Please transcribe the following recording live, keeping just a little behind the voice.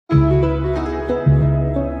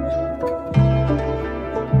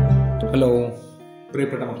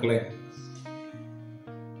പ്രിയപ്പെട്ട മക്കളെ,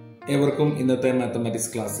 ഏവർക്കും ഇന്നത്തെ മാത്തമാറ്റിക്സ്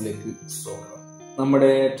ക്ലാസ്സിലേക്ക് സ്വാഗതം.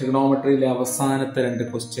 നമ്മുടെ ട്രിഗണോമെട്രിയിലെ അവസാനത്തെ 2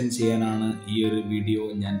 ക്വസ്റ്റ്യൻ ചെയ്യാനാണ് ഈ ഒരു വീഡിയോ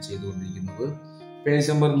ഞാൻ ചെയ്തുകൊണ്ടിരിക്കുന്നത്. പേജ്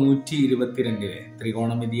നമ്പർ 122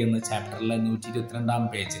 ത്രികോണമിതി എന്ന ചാപ്റ്ററിലെ 122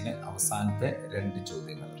 പേജിന് അവസാനത്തെ 2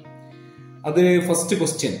 ചോദ്യങ്ങൾ. അത് ഫസ്റ്റ്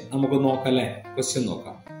ക്വസ്റ്റ്യൻ നമുക്ക് നോക്കാം അല്ലേ? ക്വസ്റ്റ്യൻ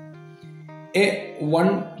നോക്കാം. A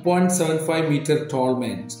 1.75 meter tall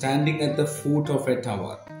man standing at the foot of a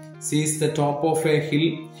tower sees the top of a hill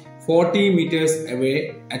 40 meters away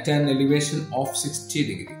at an elevation of 60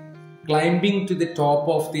 degree. Climbing to the top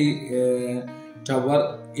of the tower,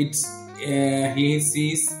 he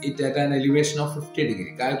sees it at an elevation of 50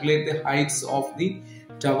 degree. Calculate the heights of the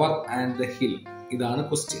tower and the hill. ഇതാണ്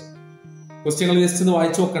question. ക്വസ്റ്റ്യങ്ങൾ just ഒന്ന്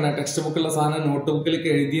വായിച്ചു നോക്കണം. Text ബുക്കിലുള്ള സാധനം not ബുക്കിലേക്ക്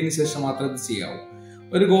എഴുതിയതിനു ശേഷം മാത്രമേ ഇത് ചെയ്യാവൂ.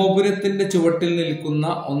 ഒരു ഗോപുരത്തിന്റെ ചുവട്ടിൽ നിൽക്കുന്ന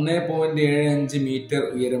 1.75 മീറ്റർ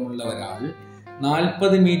ഉയരമുള്ള ഒരാൾ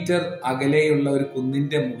 40 മീറ്റർ അകലെയുള്ള ഒരു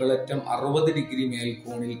കുന്നിന്റെ മുകളറ്റം 60 ഡിഗ്രി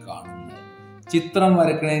മേൽക്കോണിൽ കാണുന്നു. ചിത്രം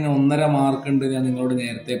വരക്കണതിന് 1.5 മാർക്ക് ഉണ്ട്. ഞാൻ നിങ്ങളോട്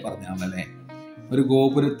നേരത്തെ പറഞ്ഞാലേ, ഒരു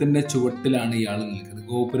ഗോപുരത്തിന്റെ ചുവട്ടിലാണ് ഇയാൾ നിൽക്കുന്നത്.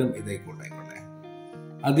 ഗോപുരം ഇതായിക്കോട്ടെ.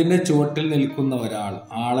 അതിന്റെ ചുവട്ടിൽ നിൽക്കുന്ന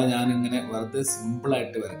ആളെ ഞാൻ ഇങ്ങനെ വെറുതെ സിമ്പിൾ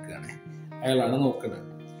ആയിട്ട് വരക്കുകയാണ്. അയാളാണ് നോക്കുന്നത്.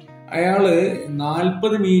 അയാള്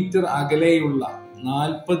 40 മീറ്റർ അകലെയുള്ള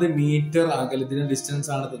 40 മീറ്റർ അകലത്തിന് ഡിസ്റ്റൻസ്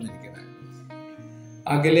ആണ് തന്നിരിക്കുന്നത്.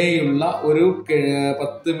 അകലെയുള്ള ഒരു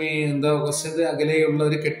 10 ക്വസ്റ്റ്യൻ അകലെയുള്ള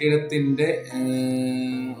ഒരു കെട്ടിടത്തിന്റെ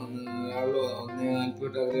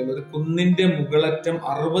ഒരു കുന്നിന്റെ മുകളറ്റം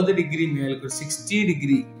 60 ഡിഗ്രി മേൽക്ക് 60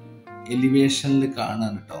 ഡിഗ്രി എലിവേഷനിൽ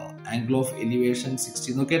കാണാൻ കേട്ടോ. ആംഗിൾ ഓഫ് എലിവേഷൻ 60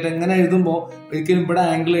 നോക്കിയിട്ട് എങ്ങനെ എഴുതുമ്പോ ഒരിക്കലും ഇവിടെ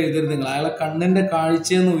ആംഗിൾ എഴുതരുത്. അയാളെ കണ്ണിന്റെ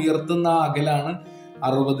കാഴ്ചയെന്ന് ഉയർത്തുന്ന ആ അകലാണ്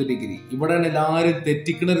 60 ഡിഗ്രി. ഇവിടെയാണ് എല്ലാവരും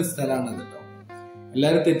തെറ്റിക്കുന്ന ഒരു സ്ഥലമാണ് കേട്ടോ.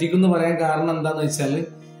 എല്ലാവരും തെറ്റിക്കുന്നു പറയാൻ കാരണം എന്താന്ന് വെച്ചാൽ,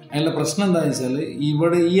 അതിന്റെ പ്രശ്നം എന്താന്ന് വെച്ചാൽ,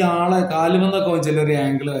 ഇവിടെ ഈ ആളെ കാലുമെന്നൊക്കെ ചിലൊരു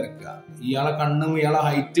ആംഗിൾ വരക്കുക. ഇയാളെ കണ്ണും ഇയാളെ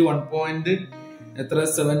ഹൈറ്റ്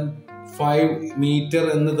 1.75 മീറ്റർ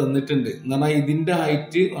എന്ന് തന്നിട്ടുണ്ട്. എന്ന് പറഞ്ഞാൽ ഇതിന്റെ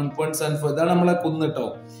ഹൈറ്റ് 1.75. ഇതാണ് നമ്മളെ കുന്ന് കേട്ടോ.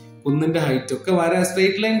 കുന്നിന്റെ ഹൈറ്റ് ഒക്കെ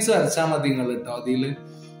സ്ട്രേറ്റ് ലൈൻസ് വരച്ചാൽ മതി നിങ്ങൾ കേട്ടോ. അതിൽ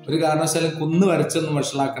ഒരു കാരണവശാലും കുന്ന് വരച്ചൊന്നും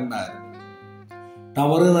വഷളാക്കണ്ടായിരുന്നു.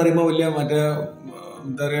 ടവർ എന്ന് പറയുമ്പോൾ വലിയ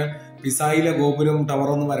എന്താ പറയാ, പിസായിലെ ഗോപുരം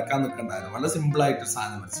ടവറൊന്നും വരക്കാൻ നിൽക്കണ്ടായിരുന്നു. വളരെ സിമ്പിൾ ആയിട്ട്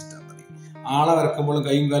സാധനം വരച്ചിട്ടാൽ മതി. ആളെ വരക്കുമ്പോൾ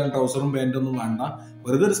കൈയും കാലും ട്രൗസറും പാൻറ്റൊന്നും വേണ്ട.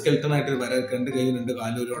 വെറുതെ ഒരു സ്കെൽട്ടൺ ആയിട്ട് 2 കൈയും 2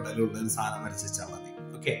 കാലും ഒരു ഒടലുള്ള ഒരു സാധനം വരച്ചാൽ മതി.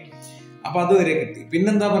 ഓക്കെ, അപ്പൊ അതുവരെ കിട്ടി.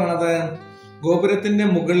 പിന്നെന്താ പറയണത്, ഗോപുരത്തിന്റെ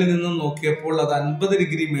മുകളിൽ നിന്ന് നോക്കിയപ്പോൾ അത് 50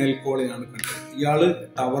 ഡിഗ്രി മേൽക്കോളിലാണ് കണ്ടത്. ഇയാള്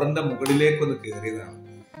ടവറിന്റെ മുകളിലേക്കൊന്ന് കയറിയതാണ്.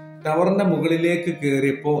 ടവറിന്റെ മുകളിലേക്ക്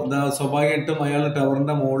കയറിയപ്പോ സ്വാഭാവികമായിട്ടും അയാൾ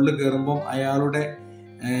ടവറിന്റെ മുകളിൽ കയറുമ്പോൾ അയാളുടെ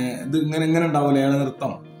ഇത് ഇങ്ങനെ ഉണ്ടാവില്ല, അയാളെ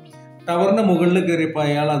നൃത്തം. ടവറിന്റെ മുകളിൽ കയറിയപ്പോ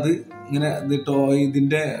അയാൾ അത് ഇങ്ങനെ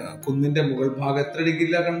ഇതിന്റെ കുന്നിന്റെ മുകൾ ഭാഗം എത്ര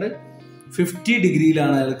ഡിഗ്രിയിലാണ് കണ്ട്? 50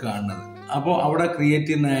 ഡിഗ്രിയിലാണ് അയാൾ കാണുന്നത്. അപ്പോൾ അവിടെ ക്രിയേറ്റ്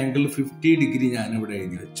ചെയ്യുന്ന ആംഗിൾ 50 ഡിഗ്രി ഞാൻ ഇവിടെ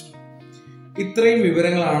എഴുതി വെച്ചു. ഇത്രയും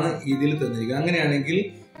വിവരങ്ങളാണ് ഇതിൽ തന്നിരിക്കുന്നത്. അങ്ങനെയാണെങ്കിൽ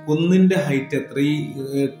കുന്നിന്റെ ഹൈറ്റ് എത്ര?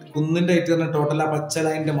 കുന്നിന്റെ ഹൈറ്റ് പറഞ്ഞാൽ ടോട്ടൽ ആ പച്ച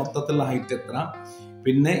ലൈനിന്റെ മൊത്തത്തിലുള്ള ഹൈറ്റ് എത്ര,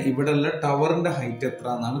 പിന്നെ ഇവിടെയുള്ള ടവറിന്റെ ഹൈറ്റ് എത്ര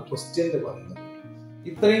എന്നാണ് ക്വസ്റ്റ്യനിൽ പറയുന്നത്.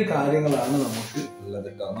 ഇത്രയും കാര്യങ്ങളാണ് നമുക്ക് ഉള്ളത്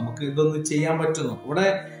കേട്ടോ. നമുക്ക് ഇതൊന്ന് ചെയ്യാൻ പറ്റുന്നു. ഇവിടെ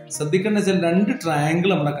ശ്രദ്ധിക്കേണ്ട വെച്ചാൽ 2 ട്രയാങ്കിൾ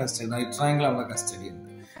നമ്മുടെ കസ്റ്റഡി, ട്രയാങ്കിൾ നമ്മുടെ കസ്റ്റഡി ഉണ്ട്.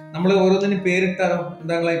 നമ്മൾ ഓരോന്നിനും പേരിട്ടാലോ?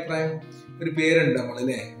 എന്താ അഭിപ്രായം? ഒരു പേരുണ്ട്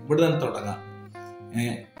നമ്മളല്ലേ. ഇവിടെ നിന്ന് തുടങ്ങാം.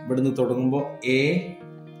 ഇവിടുന്ന് തുടങ്ങുമ്പോ A,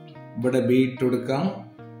 ഇവിടെ B ഇട്ട് കൊടുക്കാം,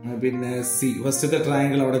 പിന്നെ C. ഫസ്റ്റത്തെ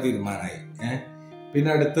ട്രയാങ്കിൾ അവിടെ തീരുമാനമായി. പിന്നെ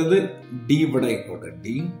അടുത്തത് D ഇവിടെ ആയിക്കോട്ടെ, D,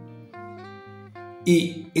 E.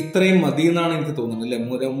 ഇത്രയും മതി എന്നാണ് എനിക്ക് തോന്നുന്നത് അല്ലെ?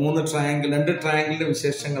 3 ട്രയാങ്കിൾ, 2 ട്രയാങ്കിളിന്റെ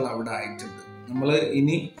വിശേഷങ്ങൾ അവിടെ ആയിട്ടുണ്ട്. നമ്മൾ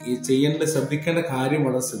ഇനി ശ്രദ്ധിക്കേണ്ട കാര്യം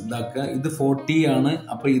വളരെ ശ്രദ്ധാക്കുക. ഇത് 40 ആണ്.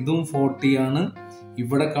 അപ്പൊ ഇതും 40 ആണ്.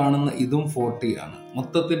 ഇവിടെ കാണുന്ന ഇതും 40 ആണ്.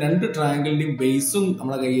 മൊത്തത്തിൽ 2 ട്രയാങ്കിളിന്റെയും ബേസും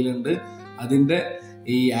നമ്മുടെ കയ്യിലുണ്ട്. അതിന്റെ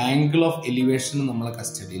ഈ ആംഗിൾ ഓഫ് എലിവേഷൻ നമ്മളെ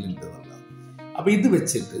കസ്റ്റഡിയിലുണ്ട് എന്നുള്ളത്. അപ്പൊ ഇത്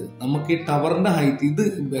വെച്ചിട്ട് നമുക്ക് ഈ ടവറിന്റെ ഹൈറ്റ്, ഇത്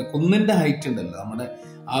കുന്നിന്റെ ഹൈറ്റ് ഉണ്ടല്ലോ, നമ്മുടെ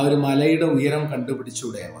ആ ഒരു മലയുടെ ഉയരം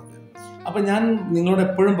കണ്ടുപിടിച്ചൂടെ നമുക്ക്. അപ്പൊ ഞാൻ നിങ്ങളോട്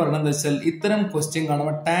എപ്പോഴും പറയണത് വെച്ചാൽ, ഇത്തരം ക്വസ്റ്റ്യൻ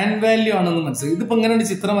കാണുമ്പോൾ ടാൻ വാല്യൂ ആണെന്ന് മനസ്സിലായി. ഇതിപ്പോ ഇങ്ങനെ ഒരു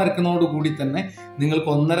ചിത്രം വരക്കുന്നതോട് കൂടി തന്നെ നിങ്ങൾക്ക്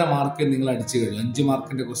 1.5 മാർക്ക് നിങ്ങൾ അടിച്ചു കഴിഞ്ഞു. 5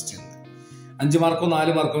 മാർക്കിന്റെ ക്വസ്റ്റ്യൻ, 5 മാർക്കോ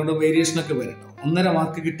 4 മാർക്കോ കൊണ്ട് വേരിയേഷൻ ഒക്കെ വരട്ടോ. 1.5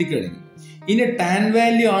 മാർക്ക് കിട്ടിക്കഴിഞ്ഞു. ഇനി ടാൻ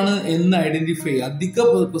വാല്യൂ ആണ് എന്ന് ഐഡന്റിഫൈ. അധിക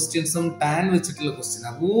ക്വസ്റ്റ്യൻസും ടാൻ വെച്ചിട്ടുള്ള ക്വസ്റ്റ്യൻ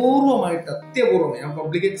അപൂർവമായിട്ട്, അത്യപൂർവം. ഞാൻ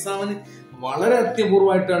പബ്ലിക് എക്സാമിന് വളരെ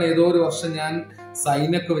അത്യപൂർവമായിട്ടാണ് ഏതോ ഒരു വർഷം ഞാൻ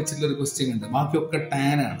സൈനൊക്കെ വെച്ചിട്ടുള്ള ഒരു ക്വസ്റ്റ്യൻ ഉണ്ട്. ബാക്കിയൊക്കെ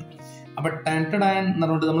ടാൻ ആണ്. അപ്പൊ ടാൻ എന്ന്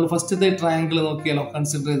പറഞ്ഞിട്ട് നമ്മൾ ഫസ്റ്റത്തെ ട്രയാങ്കിൾ നോക്കിയാലോ,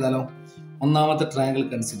 കൺസിഡർ ചെയ്താലോ? ഒന്നാമത്തെ ട്രയാങ്കിൾ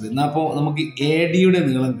കൺസിഡർ ചെയ്യുന്ന. അപ്പോൾ നമുക്ക് ADയുടെ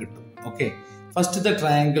നീളം കിട്ടും. ഓക്കെ, ഫസ്റ്റത്തെ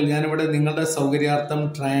ട്രയാങ്കിൾ ഞാനിവിടെ നിങ്ങളുടെ സൗകര്യാർത്ഥം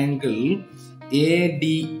ട്രയാങ്കിൾ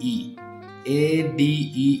ADE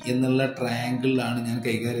എന്നുള്ള ട്രയാങ്കിളിലാണ് ഞാൻ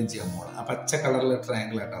കൈകാര്യം ചെയ്യാൻ പോകുന്നത്. ആ പച്ച കളറിലെ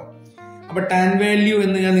ട്രയാങ്കിൾ ആട്ടോ. അപ്പൊ ടാൻ വാല്യൂ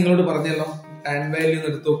എന്ന് ഞാൻ നിങ്ങളോട് പറഞ്ഞല്ലോ. ടാൻ വാല്യൂ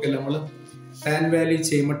എടുത്ത് നോക്കില്ല നമ്മള്. ടാൻ വാല്യൂ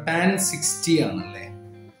ചെയ്യുമ്പോൾ ടാൻ 60 ആണല്ലേ.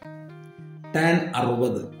 Tan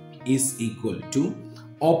 60 is equal to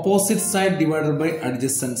opposite side divided by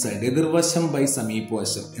adjacent side, എതിർവശം by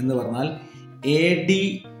സമീപവശം എന്ന് പറഞ്ഞാൽ AD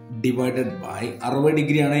ഡിവൈഡഡ് ബൈ 60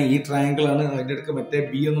 ഡിഗ്രി ആണ്. ഈ ട്രയാങ്കിൾ ആണ്. അതിന്റെ അടുക്ക് മറ്റേ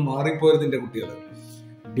ബി ഒന്ന് മാറിപ്പോയതിന്റെ കുട്ടികൾ.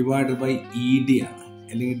 ഡിവൈഡഡ് ബൈ ED ആണ്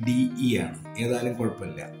അല്ലെങ്കിൽ DE ആണ്, ഏതായാലും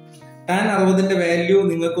കുഴപ്പമില്ല. ടാൻ 60ന്റെ വാല്യൂ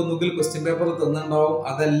നിങ്ങൾക്ക് ഒന്നുകിൽ ക്വസ്റ്റ്യൻ പേപ്പറിൽ തന്നിട്ടുണ്ടാവും.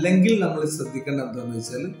 അതല്ലെങ്കിൽ നമ്മൾ ശ്രദ്ധിക്കേണ്ട എന്താണെന്ന്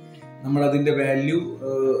വെച്ചാൽ നമ്മൾ അതിന്റെ വാല്യൂ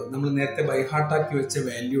നമ്മൾ നേരത്തെ ബൈഹാർട്ടാക്കി വെച്ച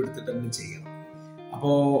വാല്യൂ എടുത്തിട്ട് തന്നെ ചെയ്യണം.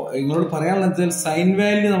 അപ്പോ നിങ്ങളോട് പറയാനുള്ളത് വെച്ചാൽ സൈൻ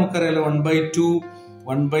വാല്യൂ നമുക്കറിയാലോ 1/2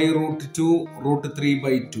 1/√2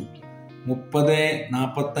 √3/2 30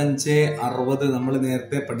 45 60 നമ്മൾ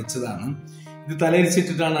നേരത്തെ പഠിച്ചതാണ്. ഇത്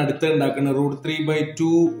തലയിരിച്ചിട്ടാണ് അടുത്ത ഉണ്ടാക്കുന്നത്. √3/2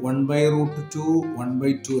 1/√2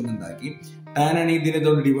 1/2 എന്നുണ്ടാക്കി. ടാൻ ആണ് ഇതിനെ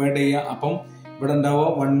ഇതോട് ഡിവൈഡ് ചെയ്യുക. അപ്പം ഇവിടെ ഉണ്ടാവുക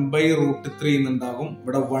 1/√3 എന്നുണ്ടാകും,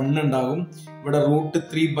 ഇവിടെ 1 ഉണ്ടാകും, ഇവിടെ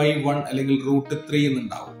 √3/1 അല്ലെങ്കിൽ √3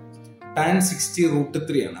 എന്നുണ്ടാകും. ടാൻ 60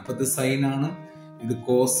 √3 ആണ്. അപ്പൊ ഇത് സൈൻ ആണ്, ഇത്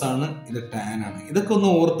കോസ് ആണ്, ഇത് ടാൻ ആണ്. ഇതൊക്കെ ഒന്ന്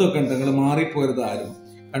ഓർത്ത് വെക്കണ്ട, നിങ്ങൾ മാറിപ്പോരുത് ആരും.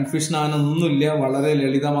 കൺഫ്യൂഷൻ ആണെന്നൊന്നുമില്ല. വളരെ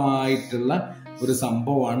ലളിതമായിട്ടുള്ള ഒരു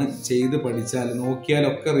സംഭവമാണ്. ചെയ്ത് പഠിച്ചാൽ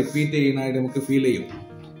നോക്കിയാലൊക്കെ റിപ്പീറ്റ് ചെയ്യുന്നതായിട്ട് നമുക്ക് ഫീൽ ചെയ്യും.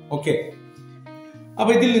 ഓക്കെ,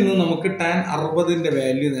 അപ്പൊ ഇതിൽ നിന്ന് നമുക്ക് ടാൻ 60ന്റെ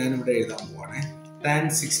വാല്യൂ ഞാനിവിടെ എഴുതാൻ പോവാണേ. ടാൻ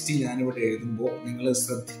 60 ഞാനിവിടെ എഴുതുമ്പോൾ നിങ്ങൾ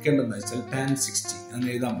ശ്രദ്ധിക്കേണ്ടതെന്ന് വെച്ചാൽ ടാൻ 60 ഞാൻ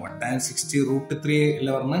എഴുതാൻ പോവാം. ടാൻ 60 √3 അല്ല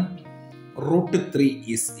പറഞ്ഞ് √3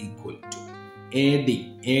 ഈസ് ഈക്വൽ ടു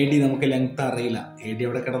AD നമുക്ക് ലെങ്ത് അറിയില്ല. AD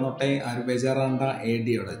അവിടെ കിടന്നോട്ടെ, ആരും ബേജാറാണ്ട. AD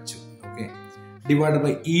അവിടെ വെച്ചു. ഓക്കെ, ഡിവൈഡ്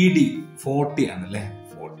ബൈ ED 40 ആണല്ലേ,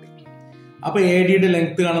 40. അപ്പൊ ADയുടെ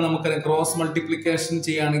ലെങ്ത് കാണാൻ നമുക്കറിയാം. ക്രോസ് മൾട്ടിപ്ലിക്കേഷൻ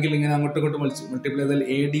ചെയ്യുകയാണെങ്കിൽ ഇങ്ങനെ അങ്ങോട്ടും ഇങ്ങോട്ടും മൾട്ടിപ്ലൈ ചെയ്താൽ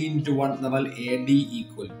AD × 1 എന്ന് പറഞ്ഞാൽ AD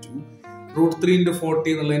ഈക്വൽ ടു √3 × 40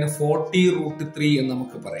 എന്നുള്ളതിന് 40√3 എന്ന്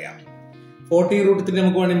നമുക്ക് പറയാം. 40√3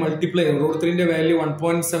 നമുക്ക് വേണമെങ്കിൽ മൾട്ടിപ്ലൈ ചെയ്യാം. √3ന്റെ വാല്യൂ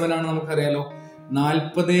 1.7 ആണ് നമുക്കറിയാലോ.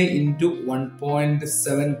 40 ×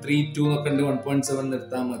 1.732 എന്നൊക്കെ ഉണ്ട്. 1.7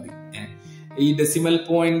 നിർത്താൻ മതി. ഈ ഡെസിമൽ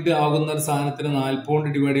പോയിന്റ് ആകുന്ന ഒരു സാധനത്തിന് 40 കൊണ്ട്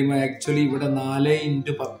ഡിവൈഡ് ചെയ്യുമ്പോൾ ആക്ച്വലി ഇവിടെ 4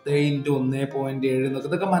 × 10 × 1.7 എന്നൊക്കെ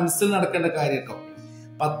ഇതൊക്കെ മനസ്സിൽ നടക്കേണ്ട കാര്യം കേട്ടോ.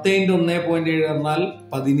 10 × 1.7 പറഞ്ഞാൽ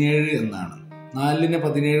 17 എന്നാണ്. 4നെ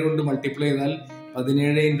 17 കൊണ്ട് മൾട്ടിപ്ലൈ ചെയ്താൽ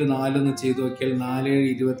 17 × 4 എന്ന് ചെയ്ത് നോക്കിയാൽ 4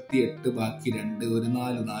 7 28, ബാക്കി 2, 1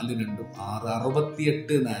 4 4 2 6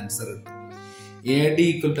 68 എന്ന ആൻസർ കിട്ടും. AD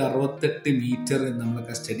ഈക്വൽ ടു 68 മീറ്റർ എന്ന്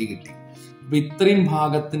നമ്മളൊക്കെ സ്റ്റഡി കിട്ടി. അപ്പൊ ഇത്രയും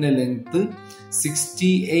ഭാഗത്തിന്റെ ലെങ്ത്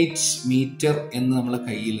 68 മീറ്റർ എന്ന് നമ്മളെ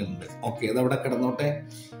കയ്യിലുണ്ട്. ഓക്കെ, അതവിടെ കിടന്നോട്ടെ.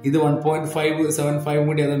 ഇത് 1.575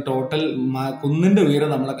 കൂടി അത് ടോട്ടൽ കുന്നിന്റെ ഉയരം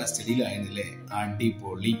നമ്മളെ കസ്റ്റഡിയിലായിരുന്നില്ലേ.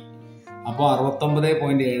 അടിപൊളി. അപ്പൊ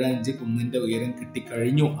 69.75 കുന്നിന്റെ ഉയരം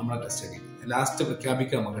കിട്ടിക്കഴിഞ്ഞു നമ്മളെ കസ്റ്റഡിയിൽ. ലാസ്റ്റ്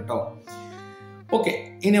പ്രഖ്യാപിക്കാം നമുക്ക് കേട്ടോ. ഓക്കെ,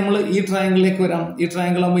 ഇനി നമ്മൾ ഈ ട്രയാങ്കിളിലേക്ക് വരാം. ഈ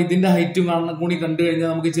ട്രയാങ്കിൾ ആകുമ്പോൾ ഇതിന്റെ ഹൈറ്റും കൂടി കണ്ടു കഴിഞ്ഞാൽ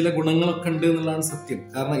നമുക്ക് ചില ഗുണങ്ങളൊക്കെ ഉണ്ട് എന്നുള്ളതാണ് സത്യം.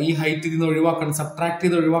 കാരണം ഈ ഹൈറ്റ് ഇതിന് ഒഴിവാക്കണം, സബ്ട്രാക്ട്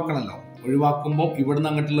ചെയ്ത് ഒഴിവാക്കണമല്ലോ. ഒഴിവാക്കുമ്പോൾ ഇവിടുന്ന്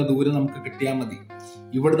അങ്ങോട്ടുള്ള ദൂരം നമുക്ക് കിട്ടിയാൽ മതി.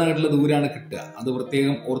 ഇവിടുന്ന് അങ്ങോട്ടുള്ള ദൂരമാണ് കിട്ടുക. അത്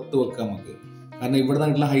പ്രത്യേകം ഓർത്ത് വെക്കാം നമുക്ക്. കാരണം ഇവിടുന്ന്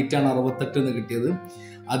അങ്ങോട്ടുള്ള ഹൈറ്റ് ആണ് 68 എന്ന് കിട്ടിയത്.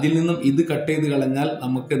 അതിൽ നിന്നും ഇത് കട്ട് ചെയ്ത് കളഞ്ഞാൽ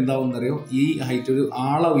നമുക്ക് എന്താവുന്നറിയോ, ഈ ഹൈറ്റ് ഒരു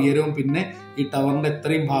ആളെ ഉയരവും പിന്നെ ഈ ടവറിന്റെ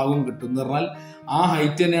എത്രയും ഭാഗവും കിട്ടും. എന്ന് പറഞ്ഞാൽ ആ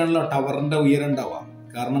ഹൈറ്റ് തന്നെയാണല്ലോ ടവറിന്റെ ഉയരം ഉണ്ടാവുക.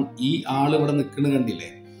 കാരണം ഈ ആള് ഇവിടെ നിൽക്കുന്ന കണ്ടില്ലേ,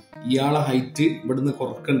 ഇയാളെ ഹൈറ്റ് ഇവിടുന്ന്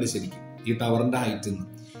കുറക്കുന്നുണ്ട് ശരിക്കും. ഈ ടവറിന്റെ ഹൈറ്റ് നിന്ന്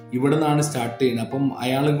ഇവിടെ നിന്നാണ് സ്റ്റാർട്ട് ചെയ്യുന്നത്. അപ്പം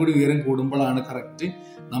അയാളും കൂടി ഉയരം കൂടുമ്പോഴാണ് കറക്റ്റ്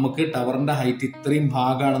നമുക്ക് ടവറിന്റെ ഹൈറ്റ് ഇത്രയും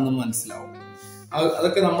ഭാഗമാണെന്ന് മനസ്സിലാവും.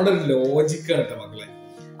 അതൊക്കെ നമ്മുടെ ഒരു ലോജിക്കാണ് കേട്ടോ മക്കളെ.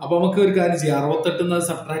 അപ്പൊ നമുക്ക് ഒരു കാര്യം ചെയ്യാം, 68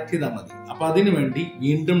 സബ്ട്രാക്ട് ചെയ്താൽ മതി. അപ്പൊ അതിനു വേണ്ടി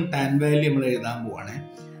വീണ്ടും ടാൻ വാല്യൂ നമ്മൾ എഴുതാൻ പോവാണ്.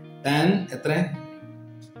 ടാൻ എത്ര?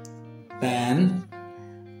 ടാൻ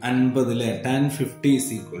 50 അല്ലെ. Tan 50 is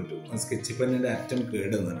equal to, sketch പെന്നിന്റെ അറ്റം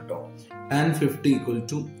കേടുന്നു കേട്ടോ. Tan 50 equal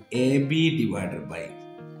to AB divided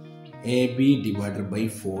by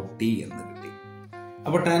 40 എന്ന് കിട്ടി.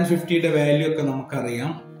 അപ്പൊ ടാൻ 50യുടെ വാല്യൂ ഒക്കെ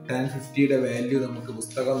നമുക്കറിയാം. ടാൻ 50യുടെ വാല്യൂ നമുക്ക്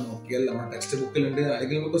പുസ്തകം നോക്കിയാൽ നമ്മുടെ ടെക്സ്റ്റ് ബുക്കിലുണ്ട്,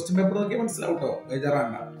 അല്ലെങ്കിൽ ക്വസ്റ്റ്യൻ പേപ്പർ നോക്കിയാൽ മനസ്സിലാവും കേട്ടോ,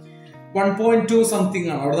 ബേജാറാണ്ട. 1.2 സംതിങ്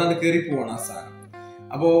ആണ്, അവിടെ നിന്ന് കയറി പോവാണ് ആ സാധനം.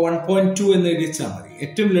 അപ്പോ 1.2 എന്ന് എഴുതിച്ചാൽ മതി.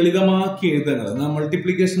 ഏറ്റവും ലളിതമാക്കി എഴുതുന്നത്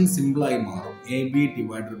മൾട്ടിപ്ലിക്കേഷൻ സിമ്പിൾ ആയി മാറും. AB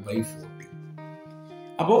divided by 40.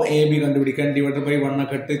 അപ്പോ AB കണ്ടുപിടിക്കാൻ ഡിവൈഡഡ് ബൈ 1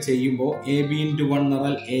 ഒക്കെ ഇട്ട് ചെയ്യുമ്പോൾ AB × 1 എന്ന്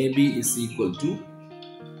പറഞ്ഞാൽ AB is equal to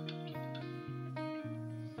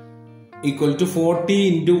 40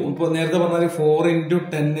 into, ഇപ്പൊ നേരത്തെ പറഞ്ഞാൽ 4 ×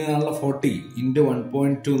 10 എന്നുള്ള 40 ×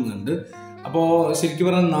 1.2 എന്നുണ്ട്. അപ്പോ ശരിക്കും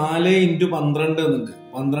പറഞ്ഞാൽ 4 × 12 എന്നുണ്ട്.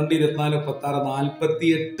 12 24 36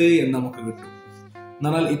 48 എന്ന് നമുക്ക് കിട്ടും.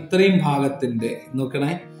 എന്നാൽ ഇത്രയും ഭാഗത്തിന്റെ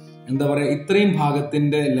നോക്കണേ, എന്താ പറയാ, ഇത്രയും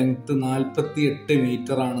ഭാഗത്തിന്റെ ലെങ്ത് 48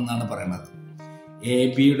 മീറ്റർ ആണെന്നാണ് പറയുന്നത്.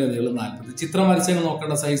 ABയുടെ നീളം 40. ചിത്രം വരച്ചാൽ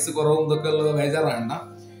നോക്കേണ്ട, സൈസ് കുറവും ഇതൊക്കെ ഉള്ളത് ബേജാറാണ്ട.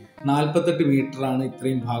 48 മീറ്റർ ആണ്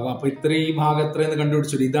ഇത്രയും ഭാഗം. അപ്പൊ ഇത്രയും ഭാഗം എത്രയെന്ന്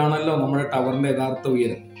കണ്ടുപിടിച്ചു. ഇതാണല്ലോ നമ്മുടെ ടവറിന്റെ യഥാർത്ഥ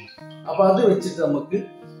ഉയരം. ആ അപ്പൊ അത് വെച്ചിട്ട് നമുക്ക്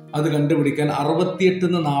അത് കണ്ടുപിടിക്കാൻ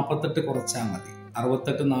 68-48 കുറച്ചാൽ മതി.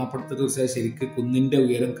 68-48 കുറച്ചാൽ ശരിക്ക് കുന്നിന്റെ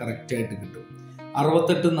ഉയരം കറക്റ്റ് ആയിട്ട് കിട്ടും.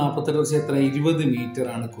 68-48 കുറച്ച് എത്ര? 20 മീറ്റർ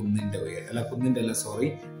ആണ് കുന്നിന്റെ ഉയരം.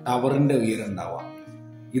 ടവറിന്റെ ഉയരം ഉണ്ടാവുക.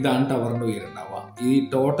 ഇതാണ് ടവറിന്റെ ഉയരം ഉണ്ടാവുക. ഈ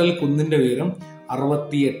ടോട്ടൽ കുന്നിന്റെ ഉയരം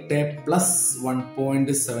 68 പ്ലസ്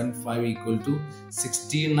 1.75 ഈക്വൽ ടു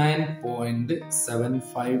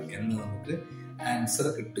 69.75 എന്ന് നമുക്ക് ആൻസർ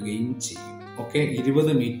കിട്ടുകയും ചെയ്യും. ഓക്കെ,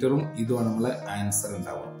 20 മീറ്ററും ഇതുമാണ് നമ്മളെ ആൻസർ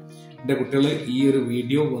ഉണ്ടാവുക. എന്റെ കുട്ടികൾ ഈ ഒരു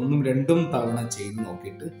വീഡിയോ 1-2 തവണ ചെയ്ത്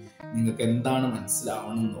നോക്കിയിട്ട് നിങ്ങൾക്ക് എന്താണ്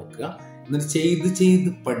മനസ്സിലാവണം നോക്കുക. എന്നിട്ട് ചെയ്ത്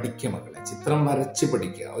പഠിക്കുക മക്കളെ. ചിത്രം വരച്ച്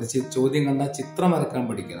പഠിക്കുക. ഒരു ചോദ്യം കണ്ടാൽ ചിത്രം വരക്കാൻ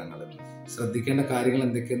പഠിക്കുക. നിങ്ങൾ ശ്രദ്ധിക്കേണ്ട കാര്യങ്ങൾ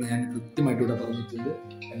എന്തൊക്കെയെന്ന് ഞാൻ കൃത്യമായിട്ട് ഇവിടെ പറഞ്ഞിട്ടുണ്ട്.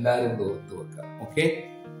 എല്ലാവരും ഓർത്ത് വെക്കുക. ഓക്കെ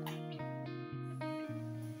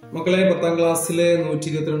മക്കളെ, 10ാം ക്ലാസ്സിലെ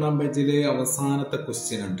 122-ാം പേജിലെ അവസാനത്തെ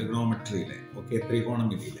ക്വസ്റ്റ്യൻ ആണ് ട്രിഗണോമെട്രിയിലെ. ഓക്കെ,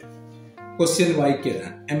 ത്രികോണമിതിയിലെ ക്വസ്റ്റ്യൻ വായിക്കുക.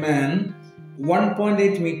 A man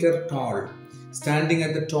 1.8 meter tall standing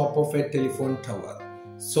at the top of a telephone tower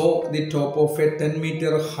saw the top of a 10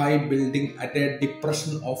 meter high building at a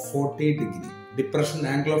depression of 40 degree. Depression,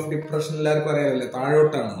 angle of depression എല്ലാവർക്കും അറിയാമല്ലേ,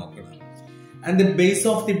 താഴോട്ടാണ് നോക്കുന്നത്. And the base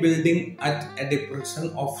of the building at a depression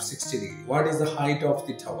of 60 degree. What is the height of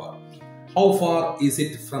the tower? How far is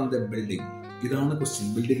it from the building? ഇതാണ് question.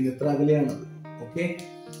 Building എത്ര അകലെയാണത്? Okay,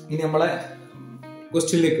 ഇനി നമ്മളെ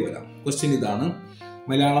ക്വസ്റ്റ്യനിലേക്ക് വരാം. Question ഇതാണ്,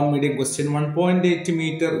 Malayalam medium question. 1.8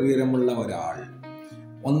 metre ഉയരമുള്ള ഒരാൾ,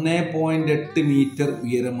 1.8 metre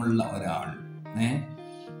ഉയരമുള്ള ഒരാൾ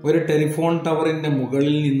ഒരു ടെലിഫോൺ ടവറിന്റെ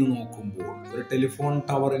മുകളിൽ നിന്ന് നോക്കുമ്പോൾ, ഒരു ടെലിഫോൺ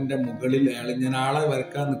ടവറിന്റെ മുകളിൽ ഞാൻ ആളെ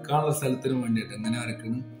വരക്കാൻ നിൽക്കാനുള്ള സ്ഥലത്തിന് വേണ്ടിയിട്ട് എങ്ങനെ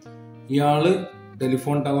വരക്കണം? ഇയാള്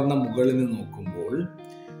ടെലിഫോൺ ടവറിന്റെ മുകളിൽ നിന്ന് നോക്കുമ്പോൾ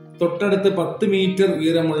തൊട്ടടുത്ത് 10 മീറ്റർ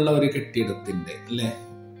ഉയരമുള്ള ഒരു കെട്ടിടത്തിന്റെ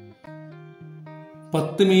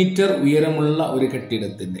 10 മീറ്റർ ഉയരമുള്ള ഒരു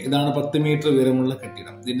കെട്ടിടത്തിന്റെ, ഇതാണ് 10 മീറ്റർ ഉയരമുള്ള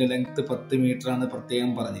കെട്ടിടം. ഇതിന്റെ ലെങ്ത് 10 മീറ്റർ ആണ്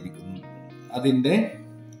പ്രത്യേകം പറഞ്ഞിരിക്കുന്നത്. അതിന്റെ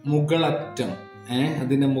മുകളറ്റം,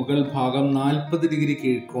 അതിന്റെ മുകൾ ഭാഗം 40 ഡിഗ്രി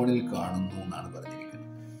കീഴ്ക്കോണിൽ കാണുന്നു എന്നാണ് പറഞ്ഞിരിക്കുന്നത്.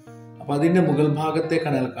 അപ്പൊ അതിന്റെ മുകൾ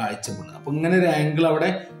ഭാഗത്തേക്കാണ് അയാൾ കാഴ്ചപ്പെടുന്നത്. അപ്പൊ ഇങ്ങനെ ഒരു ആംഗിൾ അവിടെ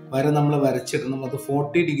നമ്മൾ വരച്ചിടണം. അത്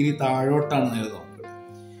 40 ഡിഗ്രി താഴോട്ടാണ് അയാൾ നോക്കുന്നത്.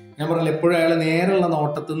 ഞാൻ പറഞ്ഞില്ല, എപ്പോഴും അയാൾ നേരെയുള്ള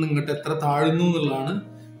നോട്ടത്തിൽ നിന്ന് ഇങ്ങോട്ട് എത്ര താഴുന്നു എന്നുള്ളതാണ്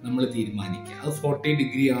നമ്മൾ തീരുമാനിക്കുക. അത് 40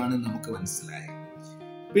 ഡിഗ്രി ആണ് നമുക്ക് മനസ്സിലായത്.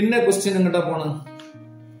 പിന്നെ ക്വസ്റ്റ്യൻ എങ്ങോട്ടാ പോണം?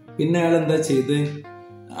 പിന്നെ അയാൾ എന്താ ചെയ്ത്,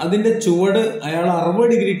 അതിന്റെ ചുവട് അയാൾ 60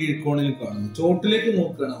 ഡിഗ്രി കീഴ്ക്കോണിൽ കാണുന്നു. ചോട്ടിലേക്ക്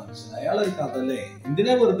നോക്കുകയാണ് മനുഷ്യൻ. അയാൾ ഒരു കഥ അല്ലേ,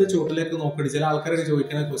 എന്തിനാ വെറുതെ ചോട്ടിലേക്ക് നോക്കണി? ചില ആൾക്കാരൊക്കെ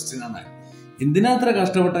ചോദിക്കുന്ന ക്വസ്റ്റ്യൻ ആണ്, എന്തിനാ അത്ര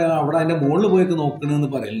കഷ്ടപ്പെട്ട അവിടെ അതിന്റെ മുകളിൽ പോയിട്ട് നോക്കണെന്ന്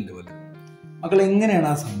പറയലുണ്ട് പോലെ. മക്കൾ, എങ്ങനെയാണ്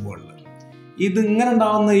ആ സംഭവം ഉള്ളത്? ഇത് ഇങ്ങനെ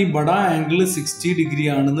ഉണ്ടാവുന്ന ഈ ബഡാ ആംഗിൾ 60 ഡിഗ്രി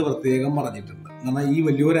ആണെന്ന് പ്രത്യേകം പറഞ്ഞിട്ടുണ്ട്. എന്നാൽ ഈ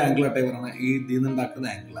വലിയൊരു ആംഗിൾ ആട്ടെ പറഞ്ഞ ഈ ഇതിൽ നിന്ന് ഉണ്ടാക്കുന്ന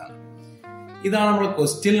ആംഗിളാണ്. ഇതാണ് നമ്മളെ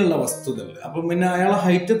ക്വസ്റ്റ്യനിലുള്ള വസ്തുതകൾ. അപ്പം പിന്നെ അയാളെ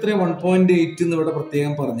ഹൈറ്റ് എത്ര? 1.8 എന്ന് ഇവിടെ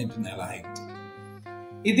പ്രത്യേകം പറഞ്ഞിട്ടുണ്ട് അയാളെ ഹൈറ്റ്.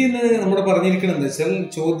 ഇതിന്ന് നമ്മുടെ പറഞ്ഞിരിക്കണം എന്താ വെച്ചാൽ,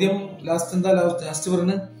 ചോദ്യം ലാസ്റ്റ്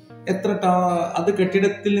പറഞ്ഞ് എത്ര അത്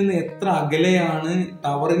കെട്ടിടത്തിൽ നിന്ന് എത്ര അകലെയാണ്,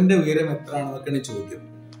 ടവറിന്റെ ഉയരം എത്ര ആണെന്നൊക്കെയാണ് ചോദ്യം.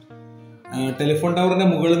 ടെലിഫോൺ ടവറിന്റെ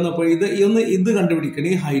മുകളിൽ നിന്ന്. അപ്പോൾ ഇത് കണ്ടുപിടിക്കണം,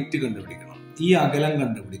 ഈ ഹൈറ്റ് കണ്ടുപിടിക്കണം, ഈ അകലം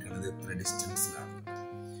കണ്ടുപിടിക്കണം, എത്ര ഡിസ്റ്റൻസിലാണ്.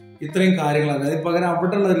 ഇത്രയും കാര്യങ്ങളാണ്. അതിന് പകരം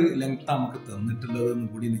അവിടെ ഉള്ള ഒരു ലെങ്ത് നമുക്ക് തന്നിട്ടുള്ളത് എന്ന്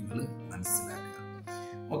കൂടി നിങ്ങൾ മനസ്സിലാക്കുക.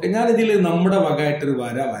 ഓക്കെ, ഞാനിതിൽ നമ്മുടെ വകയായിട്ടൊരു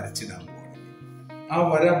വര വരച്ചിടാൻ പോകുന്നത്. ആ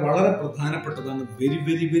വര വളരെ പ്രധാനപ്പെട്ടതാണ്, വെരി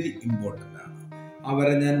വെരി വെരി ഇമ്പോർട്ടൻ്റ് ആണ്. ആ വര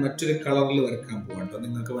ഞാൻ മറ്റൊരു കളറിൽ വരക്കാൻ പോകട്ടോ,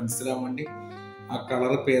 നിങ്ങൾക്ക് മനസ്സിലാവാൻ വേണ്ടി. ആ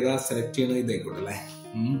കളർ ഇപ്പം ഏതാ സെലക്ട് ചെയ്യണത്? ഇതായിക്കോട്ടെ അല്ലേ,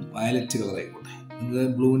 വയലറ്റ് കളർ ആയിക്കോട്ടെ. നിങ്ങൾ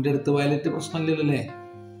ബ്ലൂവിന്റെ അടുത്ത് വയലറ്റ് പ്രശ്നമില്ലല്ലോ അല്ലേ.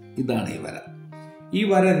 ഇതാണ് ഈ വര. ഈ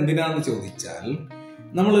വര എന്തിനാന്ന് ചോദിച്ചാൽ,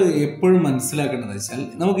 നമ്മൾ എപ്പോഴും മനസ്സിലാക്കേണ്ടത് വെച്ചാൽ,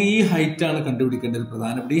 നമുക്ക് ഈ ഹൈറ്റ് ആണ് കണ്ടുപിടിക്കേണ്ടത്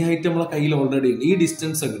പ്രധാനപ്പെട്ട. ഈ ഹൈറ്റ് നമ്മളെ കയ്യിൽ ഓൾറെഡി ഉണ്ട്, ഈ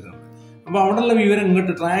ഡിസ്റ്റൻസ് ഒക്കെ കിട്ടുന്നുണ്ട്. അപ്പൊ അവിടെയുള്ള വിവരം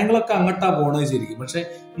ഇങ്ങോട്ട്, ട്രയാങ്കിളൊക്കെ അങ്ങോട്ടാ പോകണത് ശരിക്കും, പക്ഷെ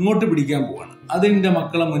ഇങ്ങോട്ട് പിടിക്കാൻ പോവാണ്. അതിന്റെ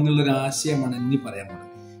മക്കളെ മുന്നിലുള്ള ഒരു ആശയമാണ് ഇനി പറയാൻ പോകുന്നത്.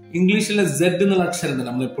 ഇംഗ്ലീഷിലെ സെഡ് എന്നുള്ള അക്ഷരം ഉണ്ട്,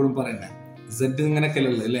 നമ്മൾ എപ്പോഴും പറയുന്നത് സെഡ് ഇങ്ങനെയൊക്കെ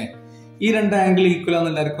ഉള്ളത് അല്ലേ. ഈ 2 ആംഗിൾ ഈക്വൽ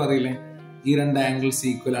ആണെന്ന് എല്ലാവർക്കും അറിയില്ലേ. ഈ 2 ആംഗിൾസ്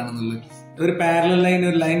ഈക്വൽ ആണെന്നുള്ളത് ഒരു പാരലൽ ലൈൻ,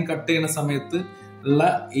 ഒരു ലൈൻ കട്ട് ചെയ്യുന്ന സമയത്ത് ഉള്ള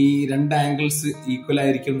ഈ 2 ആംഗിൾസ് ഈക്വൽ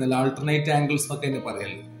ആയിരിക്കും എന്നല്ല, ആൾട്ടർനേറ്റ് ആംഗിൾസ് എന്നൊക്കെ എന്നെ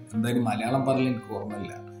പറയല്ലേ. എന്തായാലും മലയാളം പറയൽ എനിക്ക്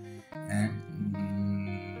ഓർമ്മയില്ല.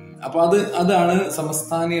 അപ്പൊ അതാണ്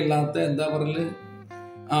സമസ്ഥാനി അല്ലാത്ത എന്താ പറയല്,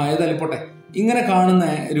 ഏതായാലും പോട്ടെ. ഇങ്ങനെ കാണുന്ന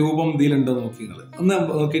രൂപം ഇതിലുണ്ടോ നോക്കി നിങ്ങൾ ഒന്ന്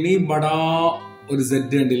നോക്കി. ഈ ബടാ ഒരു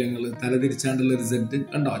സെഡ് കണ്ടില്ല നിങ്ങൾ, തലതിരിച്ചാണ്ടുള്ള ഒരു സെഡ്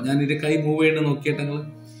കണ്ടോ? ഞാൻ ഇതിന്റെ കൈ മൂവ് ചെയ്യണം നോക്കിയിട്ട് നിങ്ങൾ.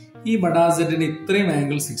 ഈ ബടാ സെഡിന് ഇത്രയും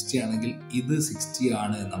ആംഗിൾ 60 ആണെങ്കിൽ ഇത് 60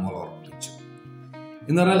 ആണ് നമ്മൾ ഉറപ്പിച്ചു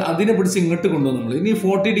എന്ന് പറഞ്ഞാൽ അതിനെ പിടിച്ച് ഇങ്ങോട്ട് കൊണ്ടുവന്നു നമ്മൾ. ഇനി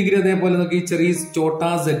 40 ഡിഗ്രി അതേപോലെ നോക്കി, ഈ ചെറിയ ചോട്ടാ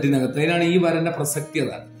സെഡിനകത്ത്, അതിനാണ് ഈ വരന്റെ പ്രസക്തി.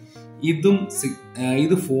 അതാണ് ഇത്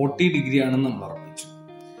 40 ഡിഗ്രി ആണെന്ന് നമ്മൾ ഉറപ്പിച്ചു.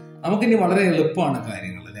 നമുക്കിനി വളരെ എളുപ്പമാണ്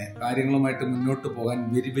കാര്യങ്ങൾ അല്ലെ. കാര്യങ്ങളുമായിട്ട് മുന്നോട്ട് പോകാൻ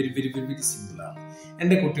very very very very very simple ആണ്.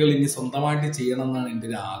 എന്റെ കുട്ടികൾ ഇനി സ്വന്തമായിട്ട് ചെയ്യണം എന്നാണ് എൻ്റെ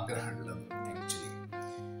ഒരു ആഗ്രഹമുള്ളത് ആക്ച്വലി.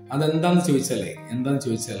 അതെന്താന്ന് ചോദിച്ചാൽ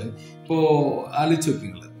ഇപ്പോ ആലോചിച്ച് നോക്കി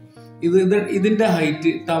നിങ്ങൾ, ഇതിന്റെ ഹൈറ്റ്,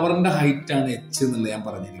 ടവറിന്റെ ഹൈറ്റ് ആണ് എച്ച് എന്നുള്ളത് ഞാൻ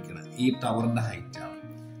പറഞ്ഞിരിക്കുന്നത്. ഈ ടവറിന്റെ ഹൈറ്റ് ആണ്.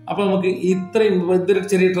 അപ്പൊ നമുക്ക് ഇത്രയും, ഇതൊരു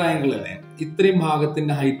ചെറിയ ട്രയാങ്കിൾ അല്ലേ, ഇത്രയും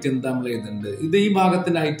ഭാഗത്തിന്റെ ഹൈറ്റ് എന്താ നമ്മൾ എഴുതുന്നുണ്ട്, ഈ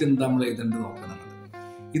ഭാഗത്തിന്റെ ഹൈറ്റ് എന്താ നമ്മൾ എഴുതുന്നുണ്ട് നോക്കണം.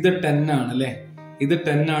 ഇത് 10 ആണ് അല്ലെ, ഇത്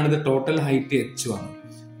 10 ആണ്, ഇത് ടോട്ടൽ ഹൈറ്റ് എച്ച് ആണ്.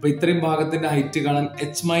 അപ്പൊ ഇത്രയും ഭാഗത്തിന്റെ ഹൈറ്റ് കാണാൻ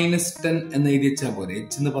h-10 എന്ന് എഴുതി വെച്ചാൽ പോലെ.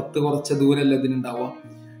 എച്ച് 10 കുറച്ച ദൂരമല്ല ഇതിനുണ്ടാവുക.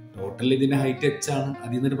 ടോട്ടൽ ഇതിന്റെ ഹൈറ്റ് എച്ച് ആണ്,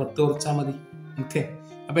 അതിൽ നിന്നൊരു 10 കുറച്ചാൽ മതി. ഓക്കെ,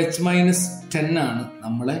 അപ്പൊ h-10 ആണ്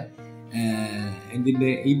നമ്മളെ എന്തിന്റെ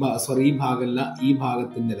ഈ ഭാഗമല്ല, ഈ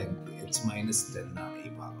ഭാഗത്തിന്റെ ലെങ്ത് h-10 ആണ് ഈ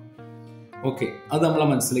ഭാഗം. ഓക്കെ, അത് നമ്മളെ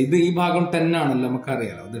മനസ്സിലായി. ഇത് ഈ ഭാഗം 10 ആണല്ലോ,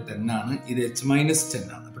 നമുക്കറിയാലോ, ഇത് 10 ആണ്, ഇത് h-10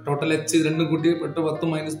 ആണ്. അപ്പൊ ടോട്ടൽ എച്ച് രണ്ടും കൂട്ടി 10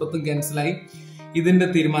 -10 ക്യാൻസലായി, ഇതിന്റെ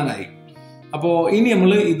തീരുമാനമായി. അപ്പോ ഇനി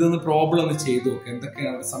നമ്മൾ ഇതൊന്ന് പ്രോബ്ലം ഒന്ന് ചെയ്തു നോക്കാം, എന്തൊക്കെയാണ്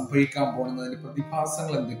അവിടെ സംഭവിക്കാൻ പോകുന്നതിന്റെ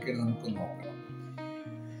പ്രതിഭാസങ്ങൾ എന്തൊക്കെയാണ് നമുക്ക് നോക്കണം.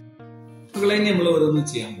 ഇനി നമ്മൾ ഓരോന്ന്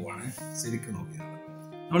ചെയ്യാൻ പോവാണ്. ശരിക്കും നോക്കിയാണ്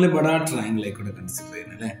നമ്മൾ ഇവിടെ ട്രയാങ്കിളേക്കൂടെ കൺസിഡർ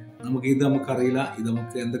ചെയ്യുന്നത് അല്ലെ. നമുക്കറിയില്ല, ഇത്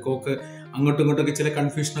നമുക്ക് എന്തൊക്കെ അങ്ങോട്ടും ഇങ്ങോട്ടൊക്കെ ചില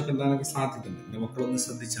കൺഫ്യൂഷൻ ഒക്കെ ഉണ്ടാകാനൊക്കെ സാധ്യതയുണ്ട്. എന്റെ മക്കളൊന്ന്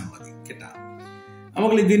ശ്രദ്ധിച്ചാൽ മതി കേട്ടാ.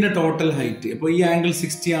 നമുക്ക് ഇതിന്റെ ടോട്ടൽ ഹൈറ്റ്, ഇപ്പൊ ഈ ആംഗിൾ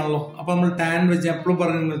 60 ആണല്ലോ. അപ്പൊ നമ്മൾ ടാൻ വെച്ച് എപ്പോഴും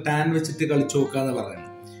പറഞ്ഞു, ടാൻ വെച്ചിട്ട് കളിച്ചു നോക്കാന്ന് പറയുന്നത്.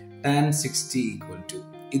 ടാൻ 60 =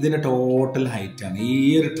 ഇതിന്റെ ടോട്ടൽ ഹൈറ്റ് ആണ്. ഈ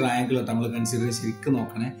ഒരു ട്രയാങ്കിൾ നമ്മൾ കൺസിഡർ ചെയ്ത് ശരിക്കും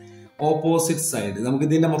നോക്കണേ. ഓപ്പോസിറ്റ് സൈഡ് നമുക്ക്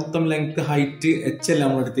ഇതിന്റെ മൊത്തം ലെങ്ത് ഹൈറ്റ് എച്ച് അല്ല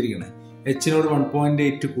നമ്മൾ എടുത്തിരിക്കണേ. എച്ചിനോട്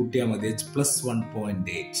 1.8 കൂട്ടിയാൽ മതി,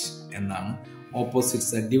 h+1.8 എന്നാണ് opposite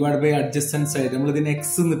side. Divide by adjacent side നമ്മൾ ഇതിന്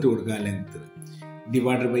എക്സ് എന്നിട്ട് കൊടുക്കുക, ലെങ്ത്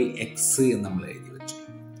ഡിവൈഡ് ബൈ എക്സ് എന്ന് നമ്മൾ എഴുതി വെച്ചു.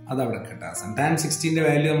 അതവിടെ കേട്ടാസം. ടാൻ 60ന്റെ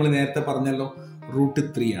വാല്യൂ നമ്മൾ നേരത്തെ പറഞ്ഞല്ലോ,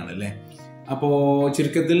 √3 ആണ് അല്ലെ. അപ്പോ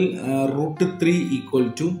ചുരുക്കത്തിൽ √3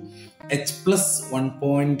 =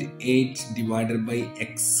 h+1.8 ഡിവൈഡഡ് ബൈ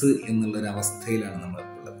എക്സ് എന്നുള്ളൊരു അവസ്ഥയിലാണ് നമ്മൾ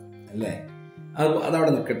ഉള്ളത് അല്ലേ.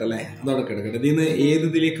 അതവിടെ നിൽക്കട്ടെ അല്ലെ, അതവിടെ കിടക്കട്ടെ. ഇതിന്ന്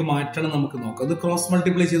ഏതിലേക്ക് മാറ്റണം നമുക്ക് നോക്കാം. അത് ക്രോസ്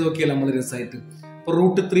മൾട്ടിപ്ലൈ ചെയ്ത് നോക്കിയാൽ നമ്മൾ രസമായിട്ട്. അപ്പൊ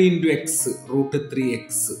 √3 × x, √3x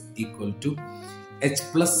 =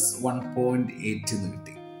 h+1.8 എന്ന്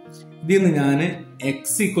കിട്ടി. ഇതിന്ന് ഞാൻ x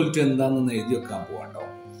 = എന്താണെന്ന് എഴുതി വെക്കാൻ പോവാട്ടോ.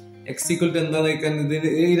 x = എന്താന്ന് വെക്കാൻ, ഇതിന്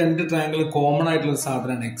ഈ രണ്ട് ട്രയാങ്കിൾ കോമൺ ആയിട്ടുള്ള ഒരു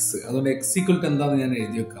സാധനമാണ് x. അതുകൊണ്ട് x = എന്താന്ന് ഞാൻ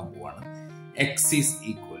എഴുതി വെക്കാൻ പോവാണ്. x =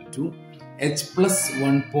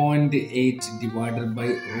 h+1.8 ഡിവൈഡഡ് ബൈ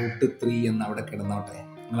 √3 എന്ന് അവിടെ കിടന്നോട്ടെ.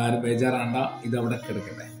 നിങ്ങൾ ആരും ബേജാറാണ്ട, ഇത് അവിടെ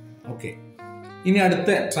കിടക്കട്ടെ. ഓക്കെ, ഇനി അടുത്ത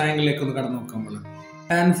ട്രയാങ്കിളിലേക്ക് ഒന്ന് കടന്നു നോക്കാം. നമ്മൾ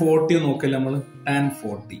ടാൻ 40 നോക്കില്ല, നമ്മൾ ടാൻ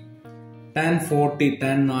 40 ടാൻ 40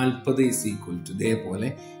 ടാൻ 40 = ഇതേപോലെ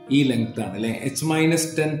ഈ ലെങ്ത് ആണ് അല്ലെ.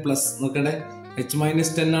 h-10 പ്ലസ് നോക്കട്ടെ,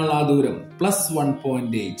 h-10 ആണ് ആ ദൂരം,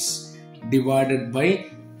 +1.8 ഡിവൈഡഡ് ബൈ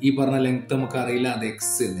ഈ പറഞ്ഞ ലെങ്ത് നമുക്ക് അറിയില്ല, അത്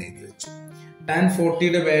എക്സ് എന്ന് എഴുതി വെച്ചു. ടാൻ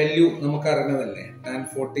 40യുടെ വാല്യൂ നമുക്ക് അറിയണതല്ലേ. ടാൻ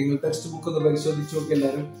 40 ടെക്സ്റ്റ് ബുക്ക് ഒന്ന് പരിശോധിച്ച് നോക്കി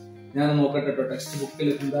എല്ലാവരും. ഞാൻ നോക്കട്ടെ കേട്ടോ, ടെക്സ്റ്റ് ബുക്കിൽ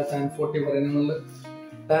എന്താ ടാൻ 40 പറയുന്നത്.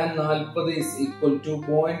 ടാൻ 40 =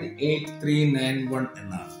 0.8391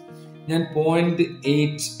 എന്നാണ്. ഞാൻ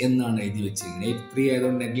 0.8 എന്നാണ് എഴുതി വെച്ചിരിക്കുന്നത്. 83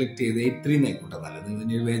 ആയതുകൊണ്ട് നെഗ്ലക്ട് ചെയ്ത് 83 ആയിക്കോട്ടെ, നല്ലത്,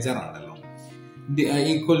 ഇതിന് ബേജാറാണല്ലോ. =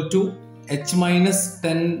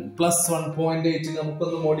 h-10 +1.8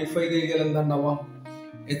 നമുക്കൊന്ന് മോഡിഫൈ ചെയ്താൽ എന്താ ഉണ്ടാവാം.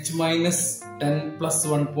 h-10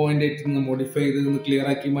 +1.8 മോഡിഫൈ ചെയ്ത് ക്ലിയർ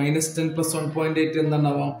ആക്കി -10 +1.8 എന്താ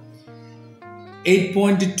ഉണ്ടാവാം,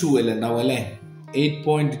 8.2 അല്ലേ ഉണ്ടാവും അല്ലെ.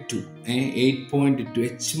 8.2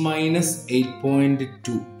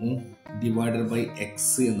 h-8.2 ഡിവൈഡഡ് ബൈ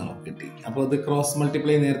എക്സ് എന്ന് നമുക്ക് കിട്ടി. അപ്പൊ അത് ക്രോസ്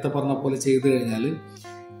മൾട്ടിപ്ലൈ നേരത്തെ പറഞ്ഞ പോലെ ചെയ്ത് കഴിഞ്ഞാൽ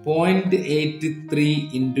 0.83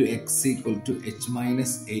 × x =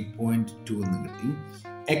 h-8.2 എന്ന് കിട്ടി.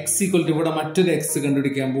 x = ഇവിടെ മറ്റൊരു x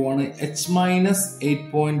കണ്ടുപിടിക്കാൻ പോവാണ്.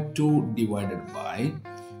 h-8.2 ഡിവൈഡഡ് ബൈ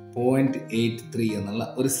 0.83 എന്നുള്ള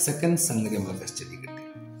ഒരു സെക്കൻഡ് സംഗതി നമ്മൾ കസ്റ്റഡി കിട്ടി.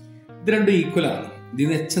 ഇത് രണ്ടും ഈക്വൽ ആണ്.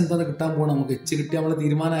 ഇതിന് h എന്താണ് കിട്ടാൻ പോകണം. നമുക്ക് h കിട്ടിയ നമ്മളെ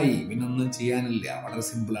തീരുമാനമായി, പിന്നെ ഒന്നും ചെയ്യാനില്ല, വളരെ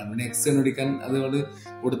സിമ്പിൾ ആണ്. പിന്നെ x കണ്ടുപിടിക്കാൻ അതുകൊണ്ട്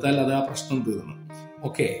കൊടുത്താൽ അത് ആ പ്രശ്നം തീർന്നു.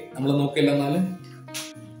 ഓക്കെ, നമ്മൾ നോക്കില്ല എന്നാല്.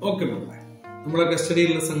 ഓക്കെ, നമ്മളെ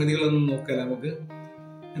കസ്റ്റഡിയിലുള്ള സംഗതികളൊന്നും നോക്കാം. നമുക്ക്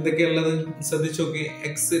എന്തൊക്കെയുള്ളത് ശ്രദ്ധിച്ചു നോക്കി.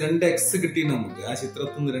 രണ്ട് എക്സ് കിട്ടി നമുക്ക്, ആ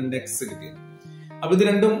ചിത്രത്തിൽ നിന്ന് 2x കിട്ടി. അപ്പൊ ഇത്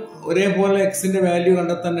രണ്ടും ഒരേപോലെ എക്സിന്റെ വാല്യൂ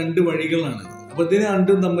കണ്ടെത്താൻ 2 വഴികളാണ്. അപ്പൊ ഇതിന്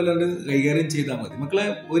രണ്ടും തമ്മിൽ കൈകാര്യം ചെയ്താൽ മതി. മക്കളെ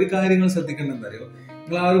ഒരു കാര്യങ്ങൾ ശ്രദ്ധിക്കേണ്ട എന്താ അറിയോ,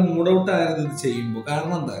 നിങ്ങൾ ആ ഒരു മൂഡ് ഔട്ട് ആയത് ഇത് ചെയ്യുമ്പോൾ.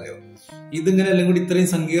 കാരണം എന്താ അറിയോ, ഇതിങ്ങനെ എല്ലാം കൂടി ഇത്രയും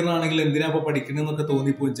സങ്കീർണമാണെങ്കിൽ എന്തിനാ ഇപ്പൊ പഠിക്കണമെന്നൊക്കെ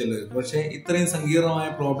തോന്നിപ്പോയി ചിലർക്ക്. പക്ഷെ ഇത്രയും സങ്കീർണമായ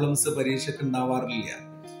പ്രോബ്ലംസ് പരീക്ഷയ്ക്ക് ഉണ്ടാവാറില്ല.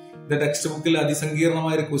 ഇത് ടെക്സ്റ്റ് ബുക്കിൽ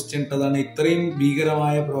അതിസങ്കീർണമായ ഒരു ക്വസ്റ്റ്യൻ ഇട്ടതാണ്. ഇത്രയും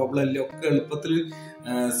ഭീകരമായ പ്രോബ്ലം അല്ലേ, ഒക്കെ എളുപ്പത്തിൽ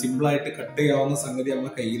സിമ്പിൾ ആയിട്ട് കട്ട് ചെയ്യാവുന്ന സംഗതി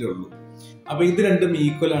നമ്മുടെ കയ്യിലുള്ളൂ. അപ്പൊ ഇത് രണ്ടും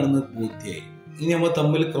ഈക്വൽ ആണെന്ന് ബോധ്യമായി. ഇനി നമ്മൾ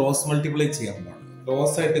തമ്മിൽ ക്രോസ് മൾട്ടിപ്ലൈ ചെയ്യാൻ പോവാണ്,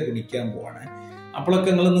 ക്രോസ് ആയിട്ട് ഗുണിക്കാൻ പോവാണ്. അപ്പോഴൊക്കെ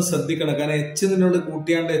നിങ്ങളൊന്ന് ശ്രദ്ധിക്കണം. കാരണം h നിന്നോട്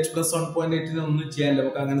കൂട്ടിയാണ്ട് h+1.8 ഒന്നും ചെയ്യാനില്ല,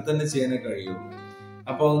 നമുക്ക് അങ്ങനെ തന്നെ ചെയ്യാനേ കഴിയുള്ളൂ.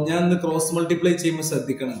 അപ്പോൾ ഞാൻ ഇന്ന് ക്രോസ് മൾട്ടിപ്ലൈ ചെയ്യുമ്പോൾ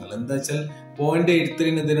ശ്രദ്ധിക്കണം നിങ്ങൾ. എന്താ വെച്ചാൽ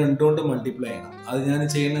 0.83 ഇത് രണ്ടുകൊണ്ട് മൾട്ടിപ്ലൈ ചെയ്യണം. അത് ഞാൻ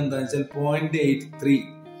ചെയ്യുന്നത് എന്താ വെച്ചാൽ 0.83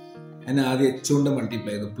 അതിനെ ആദ്യം h കൊണ്ട്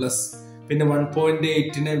മൾട്ടിപ്ലൈ ചെയ്തു, പ്ലസ് പിന്നെ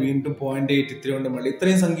 1.8 വീണ്ടും 0.83 കൊണ്ട് മൾട്ടി.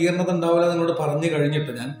 ഇത്രയും സങ്കീർണത ഉണ്ടാവില്ല നിങ്ങളോട് പറഞ്ഞു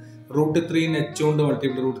കഴിഞ്ഞിട്ട് ഞാൻ √3 h കൊണ്ട്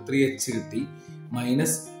മൾട്ടിപ്ലൈ √3h കിട്ടി,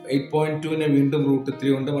 മൈനസ് 8.2 വീണ്ടും √3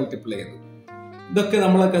 കൊണ്ട് മൾട്ടിപ്ലൈ ചെയ്തു. ഇതൊക്കെ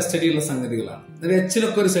നമ്മളെ കസ്റ്റഡിയുള്ള സംഗതികളാണ്.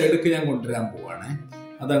 എച്ചിലൊക്കെ ഒരു സൈഡിലേക്ക് ഞാൻ കൊണ്ടുവരാൻ പോവാണ്,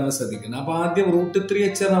 അതങ്ങനെ ശ്രദ്ധിക്കുന്നത്. അപ്പൊ ആദ്യം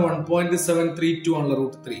 √3h 1.732 ആണല്ലോ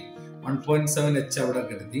 √3, 1.7h അവിടെ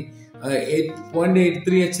കരുതി,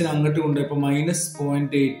 8.83h അങ്ങോട്ട് കൊണ്ടുപോയപ്പോ മൈനസ്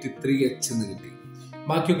 0.83h എന്ന് കിട്ടി.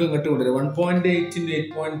 ബാക്കിയൊക്കെ ഇങ്ങോട്ട് കൊണ്ടുവരും. 1.8 ×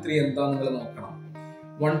 8.3 എന്താ നിങ്ങൾ നോക്കണം.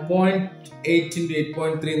 1.8 ×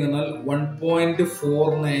 8.3 എന്ന് പറഞ്ഞാൽ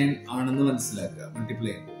 1.49 ആണെന്ന് മനസ്സിലാക്കുക.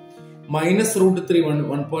 മൾട്ടിപ്ലൈ ചെയ്യുമ്പോൾ മൈനസ് √3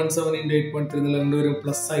 1.7 × 8.3 എന്നുള്ള രണ്ടുപേരും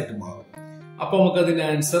പ്ലസ് ആയിട്ട് മാറും. അപ്പൊ നമുക്ക് അതിന്റെ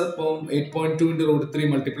ആൻസർ ഇപ്പം 8.2 × √3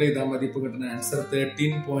 മൾട്ടിപ്ലൈ ചെയ്താൽ മതി. ഇപ്പൊ കിട്ടുന്ന ആൻസർ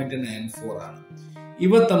 13.94 ആണ്.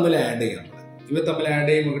 ഇവ തമ്മിൽ ആഡ് ചെയ്യാം. ഇവ തമ്മിൽ ആഡ്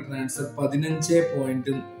ചെയ്യുമ്പോൾ കിട്ടുന്ന ആൻസർ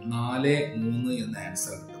 15.43 എന്ന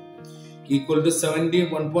ആൻസർ കിട്ടും. ഈക്വൽ ടു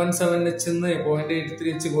 1.7h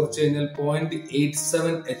 0.83h കുറച്ച് കഴിഞ്ഞാൽ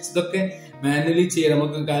 0.87h. ഇതൊക്കെ മാനുവലി ചെയ്യാം,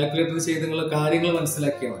 നമുക്ക് കാൽക്കുലേറ്റർ ചെയ്ത് നിങ്ങൾ കാര്യങ്ങൾ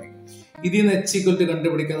മനസ്സിലാക്കിയാൽ മതി. ഇതിൽ നിന്ന് h ഈക്വൽ ടു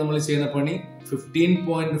കണ്ടുപിടിക്കാൻ നമ്മൾ ചെയ്യുന്ന പണി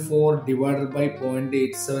 15.4 ഡിവൈഡഡ് ബൈ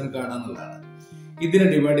 0.87 കാണാന്നുള്ളതാണ്. ഇതിനെ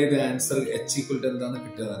ഡിവൈഡ് ചെയ്ത ആൻസർ h ഈക്വൽ ടു എന്താന്ന്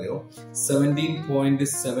കിട്ടുക അറിയോ,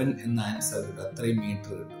 17.7 എന്ന ആൻസർ കിട്ടും. അത്രയും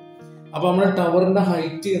മീറ്റർ കിട്ടും. അപ്പൊ നമ്മുടെ ടവറിന്റെ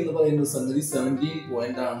ഹൈറ്റ് എന്ന് പറയുന്ന സംഗതി 17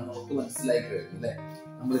 പോയിന്റ് ആണെന്ന് നമുക്ക് മനസ്സിലായി കഴിഞ്ഞു അല്ലെ,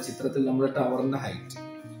 നമ്മുടെ ചിത്രത്തിൽ നമ്മുടെ ടവറിന്റെ ഹൈറ്റ്.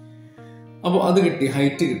 അപ്പൊ അത് കിട്ടി,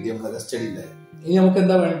 ഹൈറ്റ് കിട്ടി നമ്മുടെ കസ്റ്റഡിയിലെ. ഇനി നമുക്ക്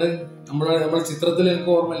എന്താ വേണ്ടത്, നമ്മുടെ ചിത്രത്തിൽ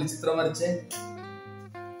എനിക്ക് ഓർമ്മയില്ല, ചിത്രം വരച്ചേ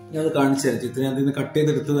ഞാൻ കാണിച്ചു തരാം. ചിത്രം ഞാൻ ഇതിന് കട്ട്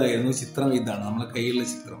ചെയ്തെടുത്തതായിരുന്നു. ചിത്രം ഇതാണ് നമ്മളെ കയ്യിലുള്ള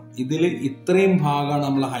ചിത്രം. ഇതിൽ ഇത്രയും ഭാഗമാണ്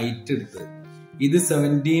നമ്മൾ ഹൈറ്റ് എടുത്തത്. ഇത്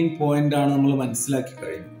 17 പോയിന്റ് ആണ് നമ്മൾ മനസ്സിലാക്കി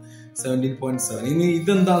കഴിഞ്ഞു, 17.7. ഇനി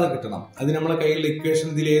ഇതെന്താന്ന് കിട്ടണം. അത് നമ്മളെ കയ്യിലുള്ള ഇക്വേഷൻ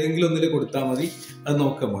ഇതിൽ ഏതെങ്കിലും ഒന്നിൽ കൊടുത്താൽ മതി, അത്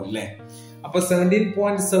നോക്കുമ്പോൾ അല്ലേ. അപ്പൊ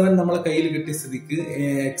 17.7 നമ്മളെ കയ്യിൽ കിട്ടിയ സ്ഥിതിക്ക്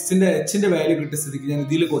എച്ചിന്റെ വാല്യൂ കിട്ടിയ സ്ഥിതിക്ക് ഞാൻ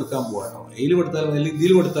ഇതിൽ കൊടുക്കാൻ പോവാണോ, ഇതിൽ കൊടുത്താലും മതി,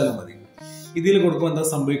 ഇതിൽ കൊടുത്താലും മതി. ഇതിൽ കൊടുക്കുമ്പോൾ എന്താ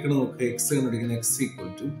സംഭവിക്കണം നോക്കുക. എക്സ് കണ്ടുപിടിക്കുന്നത് x ഈക്വൽ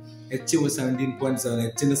ടു h 17.7,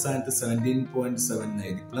 എച്ചിന്റെ സ്ഥാനത്ത് 17.7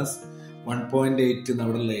 എഴുതി, പ്ലസ് 1.8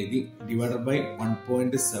 അവിടെ എഴുതി, ഡിവൈഡഡ് ബൈ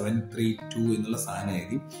 1.732 എന്നുള്ള സാധനം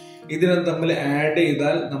എഴുതി. ഇതിനെ തമ്മിൽ ആഡ്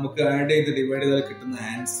ചെയ്താൽ നമുക്ക് ആഡ് ചെയ്ത് ഡിവൈഡ് ചെയ്താൽ കിട്ടുന്ന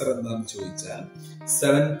ആൻസർ എന്താണെന്ന് ചോദിച്ചാൽ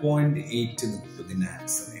 7.8 എന്ന് കിട്ടും ഇതിന്റെ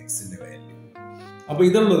ആൻസർ, എക്സിന്റെ വാല്യൂ. അപ്പൊ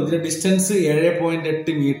ഇതുള്ളൂ. ഇതിന്റെ ഡിസ്റ്റൻസ്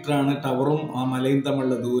 7.8 മീറ്റർ ആണ്. ടവറും ആ മലയും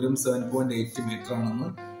തമ്മിലുള്ള ദൂരം 7.8 മീറ്റർ ആണെന്ന്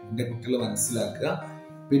എന്റെ കുട്ടികൾ മനസ്സിലാക്കുക.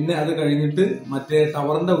 പിന്നെ അത് കഴിഞ്ഞിട്ട് മറ്റേ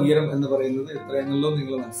ടവറിന്റെ ഉയരം എന്ന് പറയുന്നത് എത്രയാണെന്നല്ലോ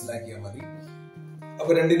നിങ്ങൾ മനസ്സിലാക്കിയാൽ മതി.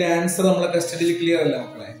 അപ്പൊ രണ്ടിന്റെ ആൻസർ നമ്മളെ കസ്റ്റഡിയിൽ ക്ലിയർ അല്ല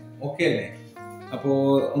മക്കളെ, ഓക്കെ അല്ലേ? അപ്പോ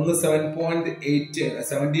ഒന്ന്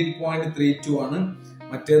 17.32 ആണ്,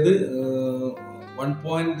 മറ്റേത്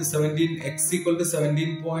 1.17 x equal to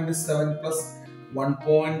 17.7 plus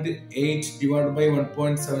 1.8 divide by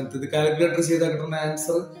 1.7. ഇത് കാൽക്കുലേറ്റർ ചെയ്താൽ കിട്ടുന്ന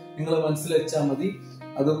ആൻസർ നിങ്ങൾ മനസ്സിൽ വെച്ചാൽ മതി.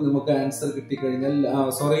 അതും നമുക്ക് ആൻസർ കിട്ടിക്കഴിഞ്ഞാൽ,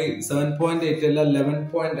 സോറി 7.8 അല്ല 11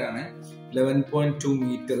 പോയിന്റ് ആണ്, 11.2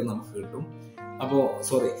 മീറ്റർ നമുക്ക് കിട്ടും. അപ്പോ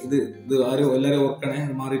സോറി, ഇത് ആരും എല്ലാവരും ഓർക്കണേ,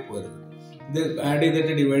 മാറിപ്പോയത്. ഇത് ആഡ്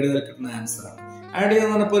ചെയ്തിട്ട് ഡിവൈഡ് ചെയ്താൽ കിട്ടുന്ന ആൻസർ ആണ്. ആഡ്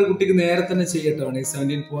ചെയ്യാന്ന് പറഞ്ഞപ്പോൾ ഒരു കുട്ടിക്ക് നേരെ തന്നെ ചെയ്യട്ടെ,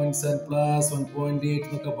 17.7 പ്ലസ് 1.8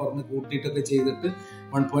 എന്നൊക്കെ പറഞ്ഞ് കൂട്ടിയിട്ടൊക്കെ ചെയ്തിട്ട്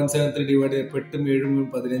 1.73 ഡിവൈഡ് ചെയ്ത് 8 7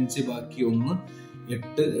 15 ബാക്കി 1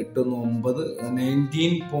 8 8 9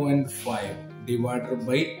 19.5 ഡിവൈഡഡ്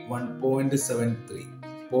ബൈ 1.73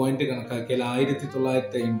 പോയിന്റ് കണക്കാക്കിയാൽ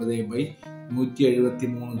 1950 ബൈ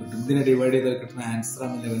 173 കിട്ടും. ഇതിനെ ഡിവൈഡ് ചെയ്താൽ കിട്ടുന്ന ആൻസർ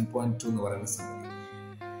ആണ് 11.2 എന്ന് പറയുന്ന സംഗതി.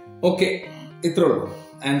 ഓക്കെ, ഇത്രേ ഉള്ളൂ.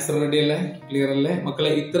 ആൻസർ റെഡി അല്ലേ, ക്ലിയർ അല്ലേ മക്കളെ?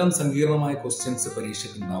 ഇത്തരം സങ്കീർണമായ ക്വസ്റ്റ്യൻസ്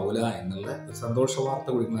പരീക്ഷയ്ക്ക് ഉണ്ടാവില്ല എന്നുള്ള സന്തോഷ വാർത്ത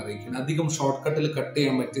കൂടി അറിയിക്കണം. അധികം ഷോർട്ട് കട്ടിൽ കട്ട്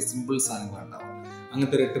ചെയ്യാൻ പറ്റിയ സിമ്പിൾ സാധനങ്ങൾ ഉണ്ടാവും.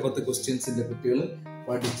 അങ്ങനത്തെ ഒരു 8-10 ക്വസ്റ്റ്യൻസിന്റെ കുട്ടികൾ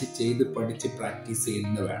പഠിച്ച് പ്രാക്ടീസ്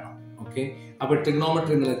ചെയ്യുന്നത് വേണം. ഓക്കെ, അപ്പൊ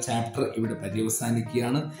ട്രിഗണോമെട്രി എന്നുള്ള ചാപ്റ്റർ ഇവിടെ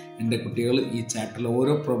പര്യവസാനിക്കുകയാണ്. എൻ്റെ കുട്ടികൾ ഈ ചാപ്റ്ററിൽ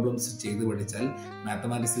ഓരോ പ്രോബ്ലംസ് ചെയ്ത് പഠിച്ചാൽ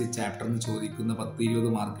മാത്തമാറ്റിക്സിൽ ചാപ്റ്ററിന് ചോദിക്കുന്ന 10-20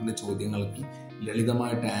 മാർക്കിന്റെ ചോദ്യങ്ങൾക്ക്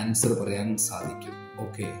ലളിതമായിട്ട് ആൻസർ പറയാൻ സാധിക്കും.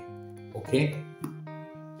 ഓക്കെ.